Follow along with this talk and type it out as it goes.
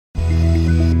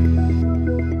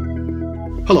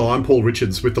Hello, I'm Paul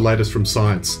Richards with the latest from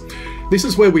science. This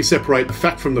is where we separate the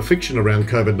fact from the fiction around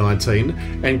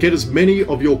COVID-19 and get as many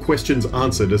of your questions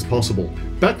answered as possible.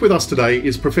 Back with us today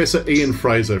is Professor Ian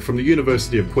Frazer from the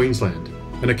University of Queensland.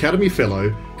 An Academy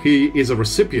Fellow, he is a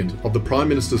recipient of the Prime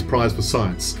Minister's Prize for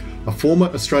Science, a former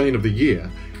Australian of the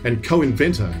Year, and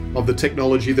co-inventor of the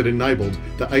technology that enabled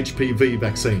the HPV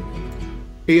vaccine.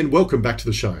 Ian, welcome back to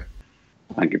the show.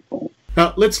 Thank you, Paul.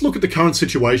 Now, let's look at the current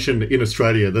situation in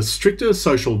Australia. The stricter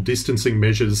social distancing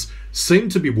measures seem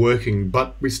to be working,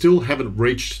 but we still haven't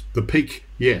reached the peak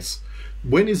yet.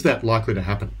 When is that likely to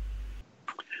happen?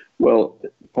 Well,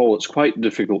 Paul, it's quite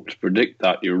difficult to predict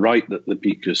that. You're right that the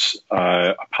peak is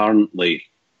apparently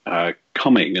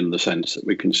coming, in the sense that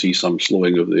we can see some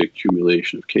slowing of the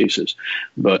accumulation of cases.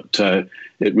 But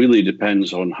it really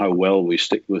depends on how well we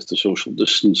stick with the social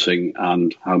distancing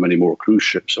and how many more cruise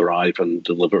ships arrive and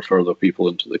deliver further people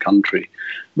into the country.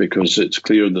 Because it's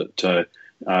clear that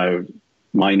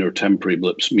minor temporary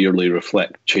blips merely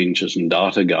reflect changes in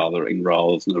data gathering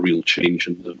rather than a real change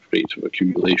in the rate of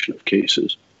accumulation of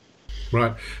cases.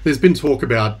 Right. There's been talk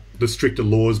about the stricter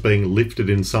laws being lifted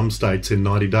in some states in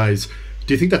 90 days.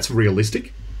 Do you think that's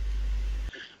realistic?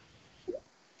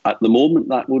 At the moment,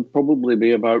 that would probably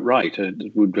be about right.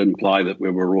 It would imply that we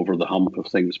were over the hump of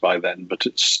things by then, but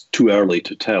it's too early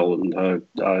to tell. And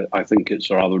I think it's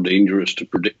rather dangerous to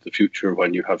predict the future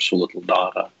when you have so little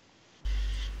data.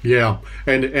 Yeah,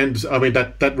 and I mean,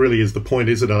 that really is the point,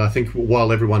 isn't it? I think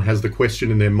while everyone has the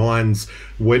question in their minds,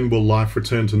 when will life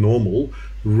return to normal,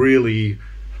 really,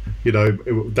 you know,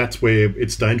 that's where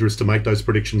it's dangerous to make those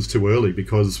predictions too early,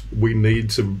 because we need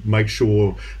to make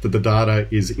sure that the data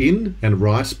is in and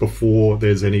right before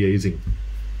there's any easing.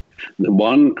 The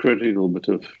one critical bit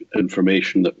of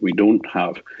information that we don't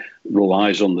have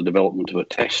relies on the development of a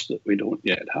test that we don't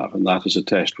yet have, and that is a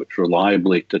test which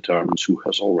reliably determines who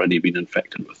has already been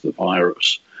infected with the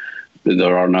virus.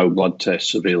 There are now blood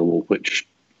tests available which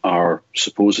are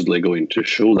supposedly going to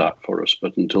show that for us,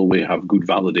 but until we have good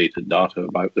validated data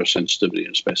about their sensitivity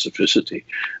and specificity,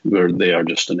 they are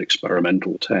just an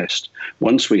experimental test.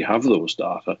 Once we have those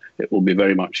data, it will be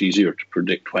very much easier to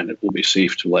predict when it will be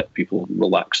safe to let people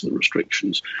relax the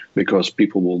restrictions, because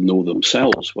people will know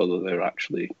themselves whether they're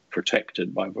actually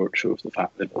protected by virtue of the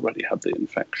fact they've already had the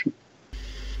infection.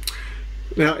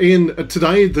 Now, Ian,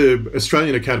 today the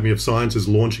Australian Academy of Science is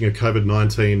launching a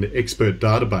COVID-19 expert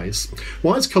database.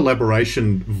 Why is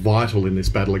collaboration vital in this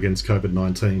battle against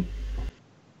COVID-19?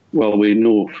 Well, we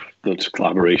know that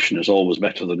collaboration is always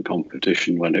better than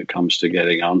competition when it comes to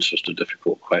getting answers to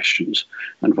difficult questions.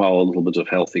 And while a little bit of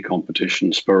healthy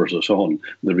competition spurs us on,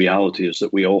 the reality is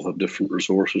that we all have different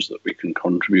resources that we can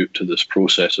contribute to this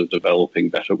process of developing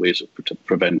better ways of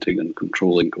preventing and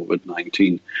controlling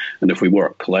COVID-19. And if we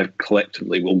work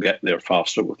collectively, we'll get there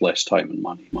faster with less time and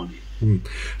money.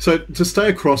 So to stay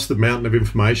across the mountain of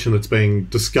information that's being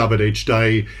discovered each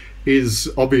day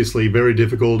is obviously very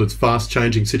difficult. It's a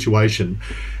fast-changing situation.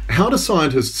 How do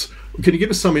scientists, can you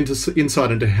give us some insight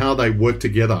into how they work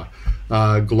together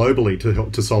globally to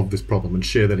help to solve this problem and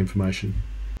share that information?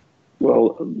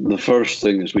 Well, the first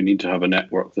thing is we need to have a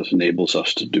network that enables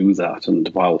us to do that. And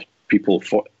while people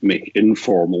make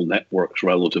informal networks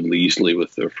relatively easily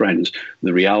with their friends,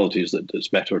 the reality is that it's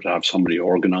better to have somebody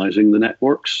organising the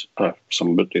networks.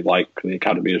 Somebody like the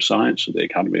Academy of Science or the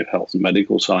Academy of Health and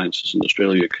Medical Sciences in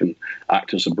Australia can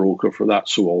act as a broker for that.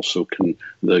 So also can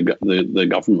the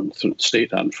government,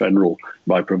 state and federal,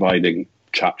 by providing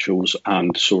chat shows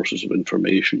and sources of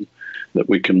information that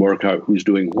we can work out who's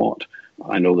doing what.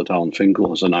 I know that Alan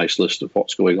Finkel has a nice list of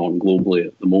what's going on globally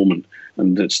at the moment,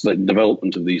 and it's the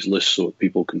development of these lists so that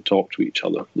people can talk to each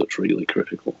other that's really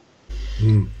critical.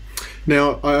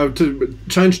 Now, to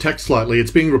change tack slightly, it's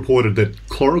being reported that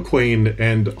chloroquine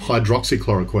and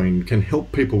hydroxychloroquine can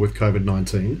help people with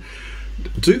COVID-19.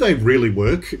 Do they really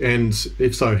work, and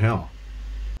if so, how?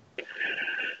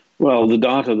 Well, the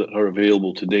data that are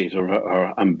available to date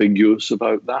are ambiguous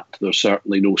about that. There's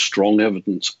certainly no strong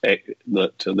evidence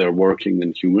that they're working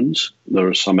in humans. There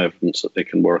is some evidence that they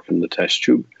can work in the test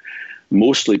tube.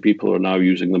 Mostly people are now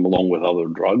using them along with other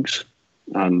drugs,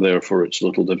 and therefore it's a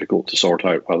little difficult to sort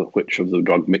out which of the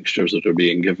drug mixtures that are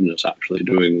being given is actually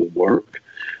doing the work.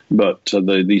 But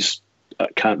these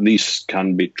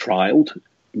can be trialled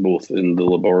both in the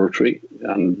laboratory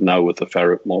and now with the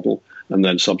ferret model, and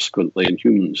then subsequently in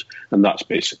humans. And that's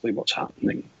basically what's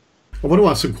happening. I want to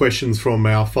ask some questions from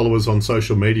our followers on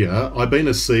social media.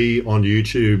 Ibina C on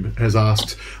YouTube has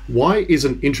asked, why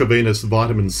isn't intravenous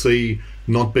vitamin C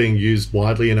not being used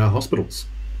widely in our hospitals?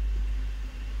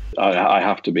 I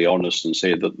have to be honest and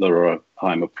say that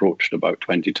I'm approached about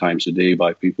 20 times a day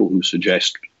by people who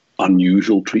suggest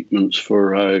unusual treatments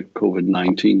for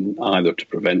COVID-19, either to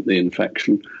prevent the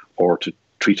infection or to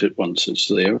treat it once it's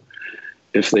there.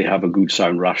 If they have a good,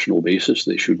 sound, rational basis,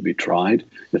 they should be tried.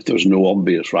 If there's no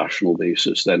obvious rational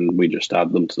basis, then we just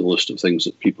add them to the list of things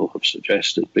that people have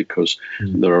suggested, because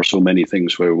there are so many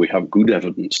things where we have good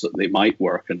evidence that they might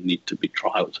work and need to be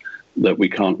trialed, that we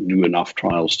can't do enough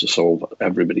trials to solve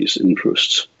everybody's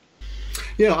interests.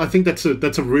 Yeah, I think that's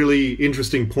a really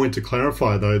interesting point to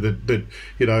clarify, though, that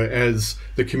you know, as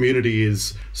the community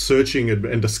is searching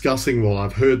and discussing, well,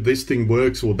 I've heard this thing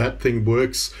works or that thing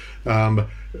works,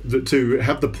 to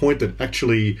have the point that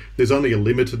actually there's only a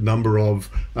limited number of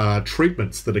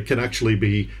treatments that it can actually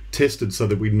be tested so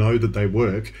that we know that they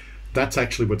work. That's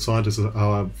actually what scientists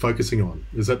are focusing on.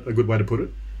 Is that a good way to put it?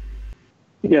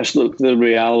 Yes, look, the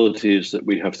reality is that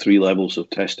we have 3 levels of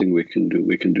testing we can do.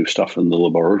 We can do stuff in the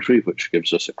laboratory, which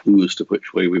gives us a clue as to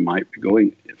which way we might be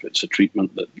going. If it's a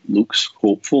treatment that looks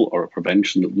hopeful or a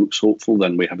prevention that looks hopeful,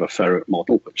 then we have a ferret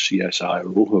model, which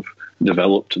CSIRO have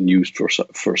developed and used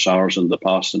for SARS in the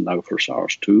past and now for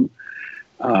SARS-2.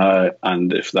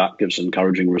 And if that gives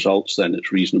encouraging results, then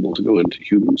it's reasonable to go into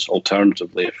humans.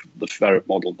 Alternatively, if the ferret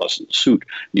model doesn't suit,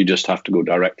 you just have to go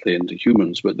directly into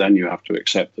humans. But then you have to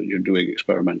accept that you're doing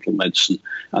experimental medicine,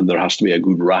 and there has to be a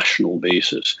good rational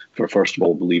basis for, first of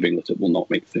all, believing that it will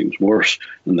not make things worse,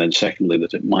 and then secondly,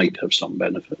 that it might have some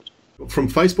benefit. From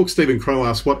Facebook, Stephen Crow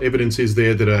asks, what evidence is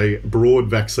there that a broad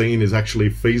vaccine is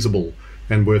actually feasible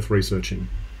and worth researching?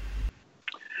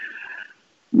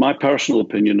 My personal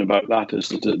opinion about that is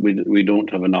that we don't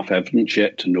have enough evidence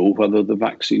yet to know whether a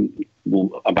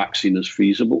vaccine is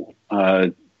feasible.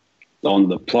 On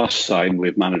the plus side,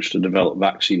 we've managed to develop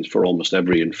vaccines for almost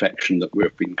every infection that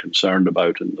we've been concerned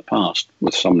about in the past,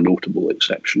 with some notable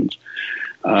exceptions.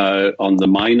 On the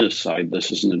minus side,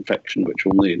 this is an infection which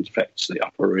only infects the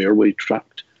upper airway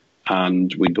tract,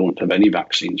 and we don't have any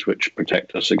vaccines which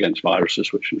protect us against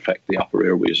viruses which infect the upper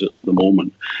airways at the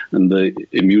moment. And the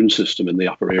immune system in the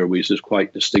upper airways is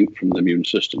quite distinct from the immune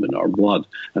system in our blood,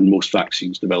 and most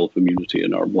vaccines develop immunity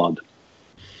in our blood.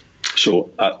 So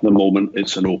at the moment,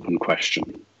 it's an open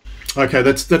question. Okay,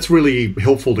 that's really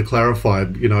helpful to clarify,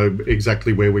 you know,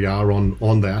 exactly where we are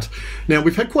on that. Now,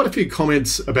 we've had quite a few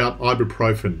comments about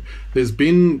ibuprofen. There's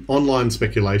been online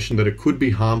speculation that it could be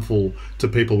harmful to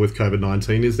people with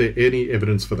COVID-19. Is there any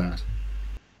evidence for that?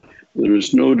 There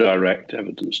is no direct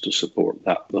evidence to support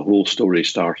that. The whole story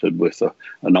started with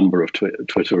a number of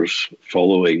Twitters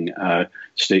following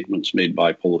statements made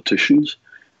by politicians.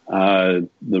 The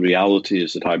reality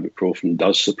is that ibuprofen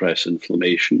does suppress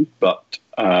inflammation, but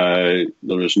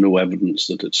there is no evidence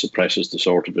that it suppresses the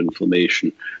sort of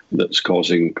inflammation that's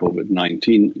causing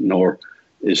COVID-19, nor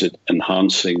is it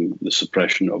enhancing the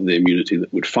suppression of the immunity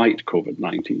that would fight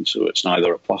COVID-19. So it's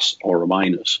neither a plus or a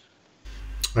minus.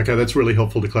 Okay, that's really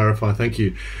helpful to clarify. Thank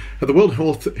you. The World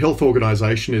Health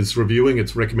Organization is reviewing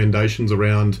its recommendations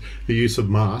around the use of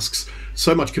masks.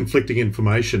 So much conflicting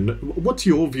information. What's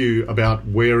your view about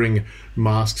wearing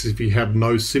masks if you have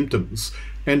no symptoms?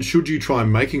 And should you try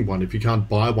making one if you can't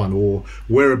buy one, or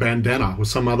wear a bandana or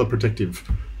some other protective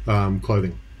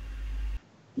clothing?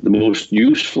 The most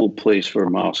useful place for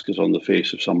a mask is on the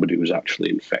face of somebody who's actually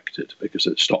infected, because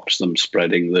it stops them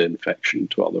spreading the infection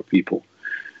to other people.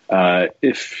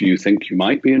 If you think you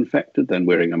might be infected, then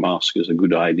wearing a mask is a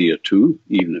good idea too,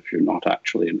 even if you're not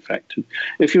actually infected.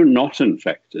 If you're not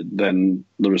infected, then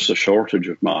there is a shortage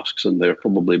of masks, and they're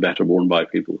probably better worn by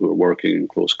people who are working in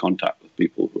close contact with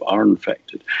people who are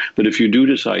infected. But if you do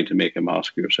decide to make a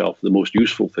mask yourself, the most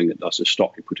useful thing it does is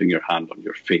stop you putting your hand on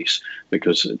your face,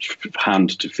 because it's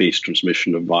hand-to-face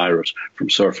transmission of virus from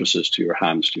surfaces to your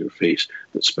hands to your face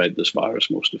that spread this virus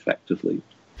most effectively.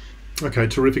 Okay,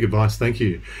 terrific advice. Thank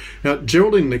you. Now,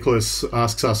 Geraldine Nicholas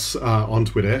asks us on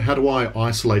Twitter, how do I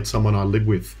isolate someone I live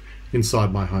with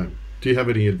inside my home? Do you have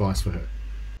any advice for her?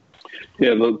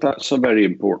 Yeah, look, that's a very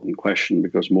important question,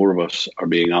 because more of us are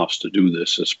being asked to do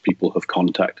this as people have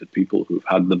contacted people who've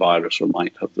had the virus or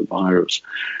might have the virus.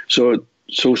 So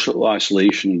social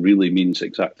isolation really means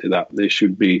exactly that. They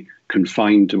should be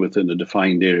confined to within a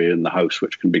defined area in the house,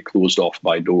 which can be closed off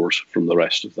by doors from the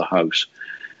rest of the house.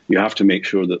 You have to make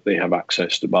sure that they have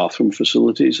access to bathroom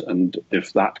facilities, and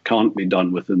if that can't be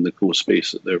done within the close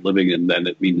space that they're living in, then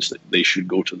it means that they should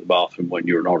go to the bathroom when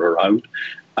you're not around,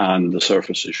 and the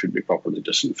surfaces should be properly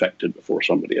disinfected before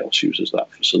somebody else uses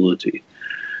that facility.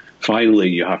 Finally,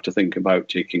 you have to think about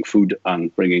taking food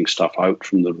and bringing stuff out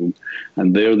from the room,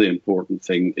 and there the important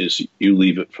thing is you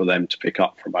leave it for them to pick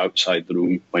up from outside the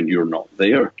room when you're not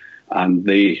there. and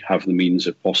they have the means,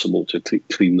 if possible, to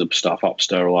clean the stuff up,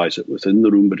 sterilise it within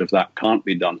the room. But if that can't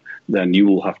be done, then you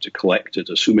will have to collect it,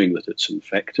 assuming that it's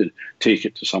infected, take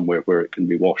it to somewhere where it can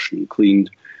be washed and cleaned,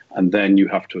 and then you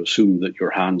have to assume that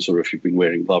your hands, or if you've been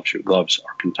wearing gloves, your gloves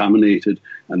are contaminated,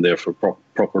 and therefore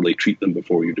properly treat them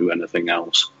before you do anything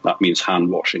else. That means hand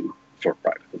washing for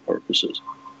practical purposes.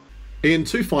 In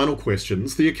two final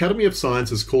questions, the Academy of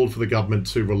Science has called for the government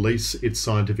to release its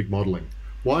scientific modelling.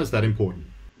 Why is that important?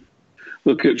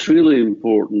 Look, it's really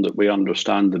important that we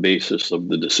understand the basis of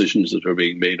the decisions that are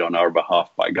being made on our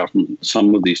behalf by government.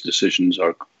 Some of these decisions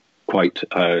are quite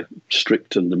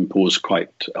strict and impose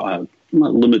quite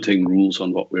limiting rules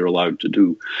on what we're allowed to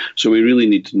do. So we really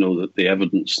need to know that the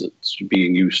evidence that's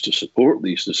being used to support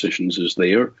these decisions is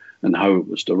there and how it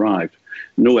was derived.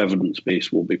 No evidence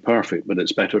base will be perfect, but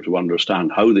it's better to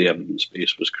understand how the evidence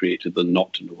base was created than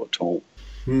not to know at all.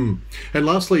 And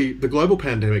lastly, the global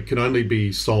pandemic can only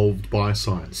be solved by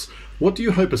science. What do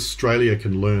you hope Australia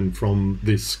can learn from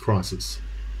this crisis?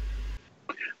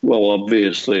 Well,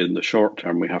 obviously, in the short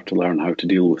term, we have to learn how to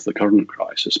deal with the current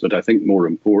crisis. But I think more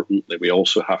importantly, we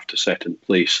also have to set in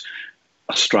place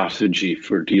a strategy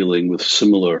for dealing with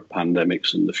similar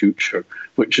pandemics in the future,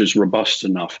 which is robust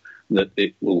enough that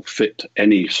it will fit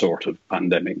any sort of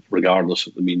pandemic, regardless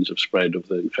of the means of spread of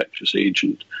the infectious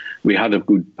agent. We had a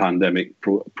good pandemic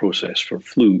process for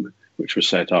flu, which was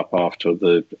set up after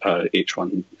the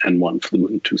H1N1 flu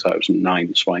in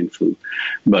 2009, swine flu.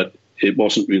 But it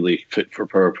wasn't really fit for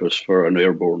purpose for an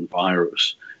airborne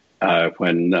virus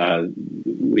when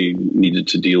we needed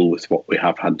to deal with what we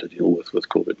have had to deal with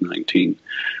COVID-19.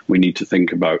 We need to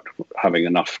think about having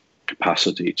enough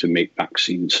capacity to make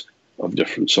vaccines of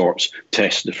different sorts,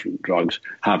 test different drugs,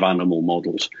 have animal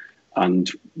models,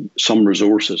 and some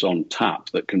resources on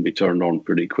tap that can be turned on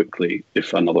pretty quickly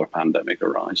if another pandemic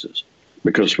arises.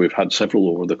 Because we've had several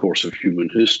over the course of human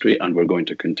history, and we're going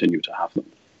to continue to have them.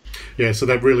 Yeah, so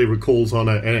that really recalls on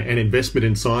an investment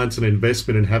in science, an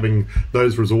investment in having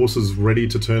those resources ready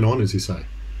to turn on, as you say.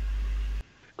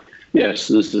 Yes,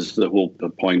 this is the whole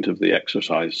point of the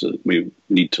exercise, that we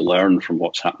need to learn from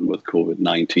what's happened with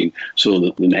COVID-19 so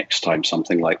that the next time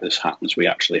something like this happens, we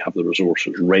actually have the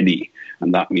resources ready.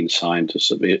 And that means scientists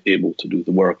are able to do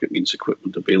the work. It means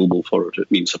equipment available for it.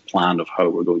 It means a plan of how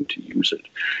we're going to use it.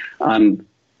 And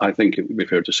I think it would be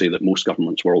fair to say that most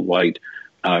governments worldwide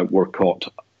were caught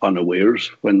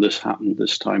unawares when this happened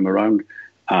this time around.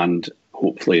 And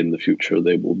hopefully in the future,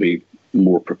 they will be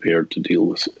more prepared to deal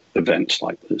with events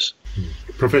like this.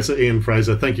 Professor Ian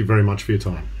Frazer, thank you very much for your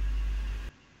time.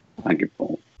 Thank you,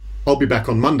 Paul. I'll be back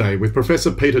on Monday with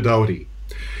Professor Peter Doherty.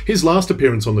 His last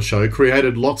appearance on the show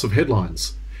created lots of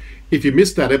headlines. If you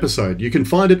missed that episode, you can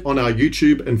find it on our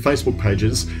YouTube and Facebook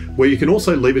pages, where you can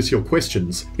also leave us your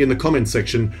questions in the comments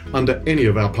section under any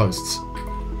of our posts.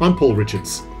 I'm Paul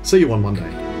Richards. See you on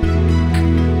Monday.